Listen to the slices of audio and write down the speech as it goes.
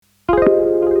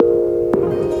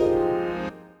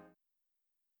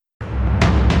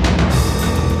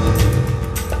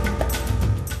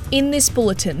In this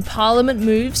bulletin, Parliament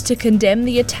moves to condemn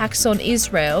the attacks on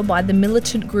Israel by the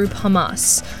militant group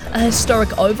Hamas, a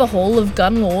historic overhaul of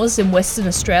gun laws in Western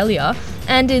Australia,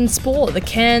 and in sport, the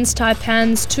Cairns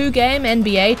Taipan's two-game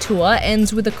NBA tour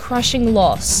ends with a crushing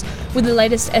loss. With the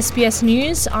latest SBS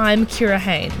News, I'm Kira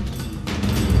Hain.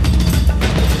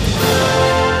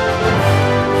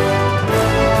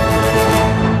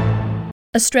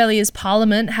 Australia's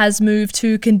Parliament has moved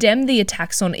to condemn the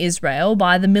attacks on Israel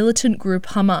by the militant group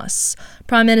Hamas.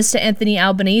 Prime Minister Anthony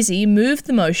Albanese moved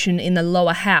the motion in the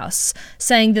lower house,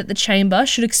 saying that the chamber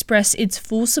should express its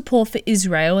full support for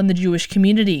Israel and the Jewish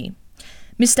community.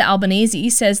 Mr Albanese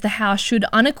says the House should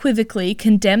unequivocally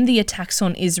condemn the attacks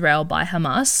on Israel by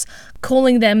Hamas,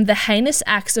 calling them the heinous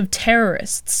acts of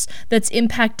terrorists that's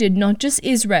impacted not just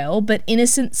Israel but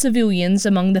innocent civilians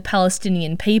among the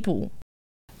Palestinian people.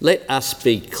 Let us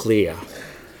be clear.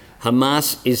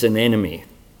 Hamas is an enemy,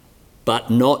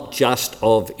 but not just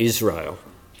of Israel.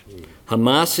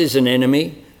 Hamas is an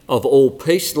enemy of all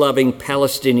peace-loving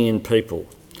Palestinian people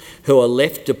who are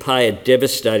left to pay a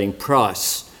devastating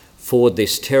price for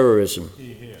this terrorism.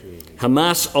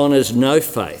 Hamas honours no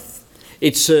faith.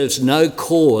 It serves no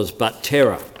cause but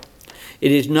terror.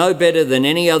 It is no better than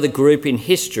any other group in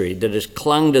history that has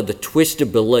clung to the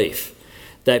twisted belief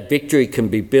that victory can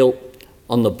be built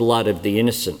on the blood of the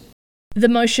innocent. The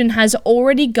motion has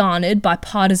already garnered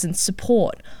bipartisan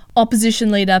support.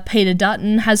 Opposition leader Peter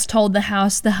Dutton has told the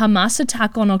House the Hamas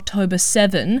attack on October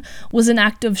 7 was an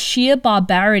act of sheer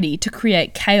barbarity to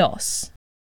create chaos.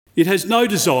 It has no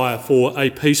desire for a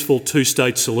peaceful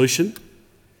two-state solution.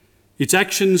 Its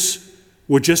actions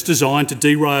were just designed to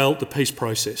derail the peace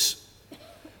process.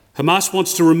 Hamas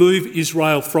wants to remove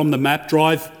Israel from the map,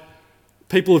 drive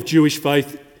people of Jewish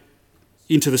faith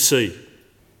into the sea.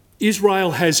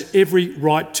 Israel has every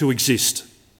right to exist.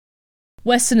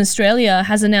 Western Australia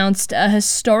has announced a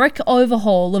historic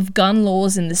overhaul of gun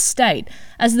laws in the state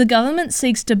as the government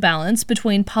seeks to balance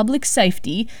between public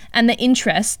safety and the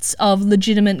interests of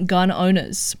legitimate gun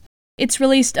owners. It's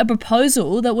released a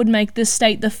proposal that would make the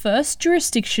state the first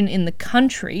jurisdiction in the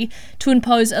country to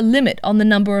impose a limit on the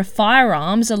number of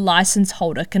firearms a licence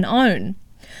holder can own.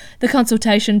 The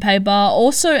consultation paper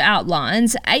also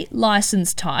outlines 8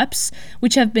 licence types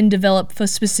which have been developed for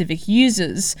specific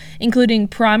users, including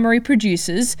primary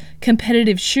producers,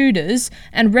 competitive shooters,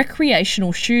 and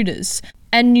recreational shooters,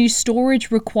 and new storage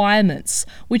requirements,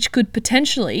 which could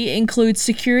potentially include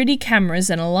security cameras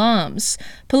and alarms.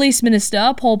 Police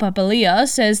Minister Paul Papalia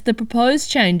says the proposed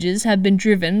changes have been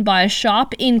driven by a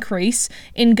sharp increase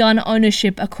in gun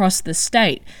ownership across the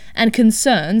state and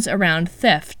concerns around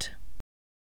theft.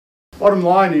 Bottom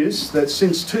line is that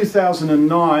since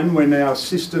 2009, when our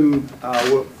system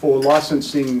for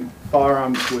licensing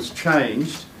firearms was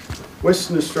changed,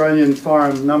 Western Australian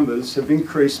firearm numbers have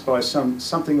increased by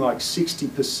something like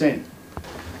 60%.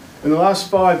 In the last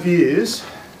 5 years,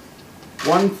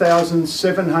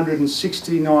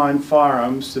 1,769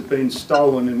 firearms have been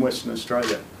stolen in Western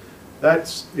Australia.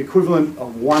 That's the equivalent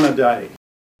of one a day.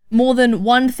 More than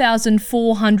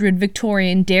 1,400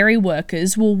 Victorian dairy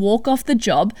workers will walk off the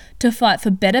job to fight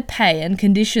for better pay and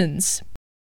conditions.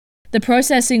 The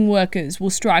processing workers will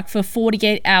strike for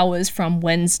 48 hours from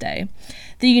Wednesday.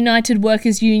 The United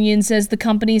Workers' Union says the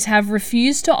companies have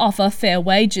refused to offer fair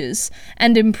wages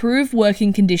and improve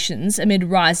working conditions amid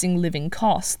rising living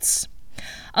costs.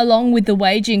 Along with the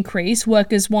wage increase,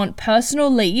 workers want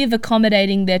personal leave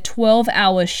accommodating their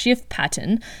 12-hour shift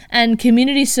pattern and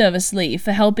community service leave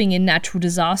for helping in natural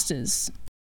disasters.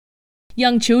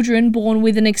 Young children born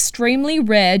with an extremely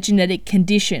rare genetic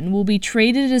condition will be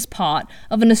treated as part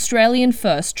of an Australian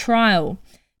first trial.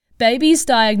 Babies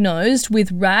diagnosed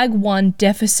with RAG1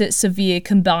 deficit severe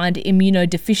combined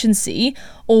immunodeficiency,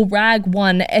 or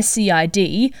RAG1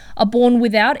 SCID, are born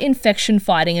without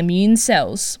infection-fighting immune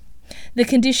cells. The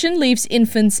condition leaves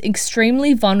infants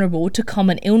extremely vulnerable to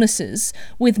common illnesses,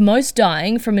 with most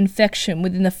dying from infection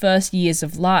within the first years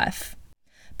of life.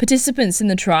 Participants in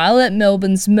the trial at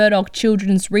Melbourne's Murdoch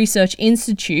Children's Research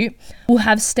Institute will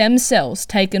have stem cells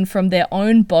taken from their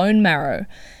own bone marrow.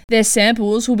 Their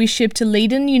samples will be shipped to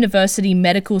Leiden University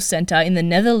Medical Centre in the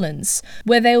Netherlands,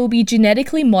 where they will be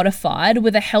genetically modified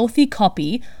with a healthy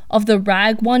copy of the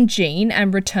RAG1 gene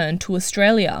and returned to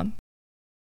Australia.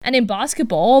 And in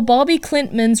basketball, Bobby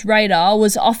Klintman's radar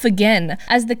was off again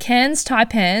as the Cairns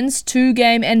Taipan's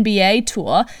two-game NBA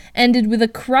tour ended with a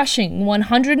crushing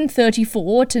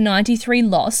 134-93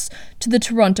 loss to the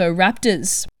Toronto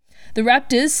Raptors. The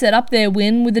Raptors set up their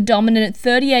win with a dominant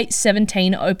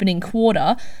 38-17 opening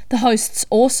quarter, the hosts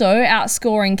also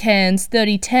outscoring Cairns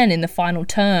 30-10 in the final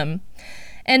term.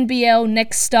 NBL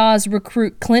Next Stars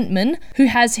recruit Clintman, who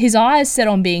has his eyes set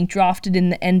on being drafted in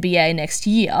the NBA next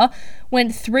year,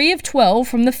 went 3 of 12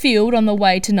 from the field on the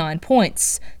way to 9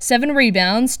 points, 7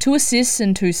 rebounds, 2 assists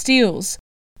and 2 steals.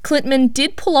 Clintman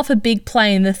did pull off a big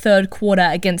play in the third quarter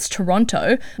against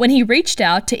Toronto when he reached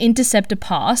out to intercept a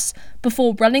pass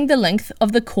before running the length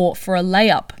of the court for a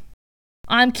layup.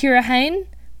 I'm Kira Hain.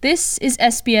 This is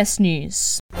SBS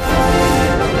News.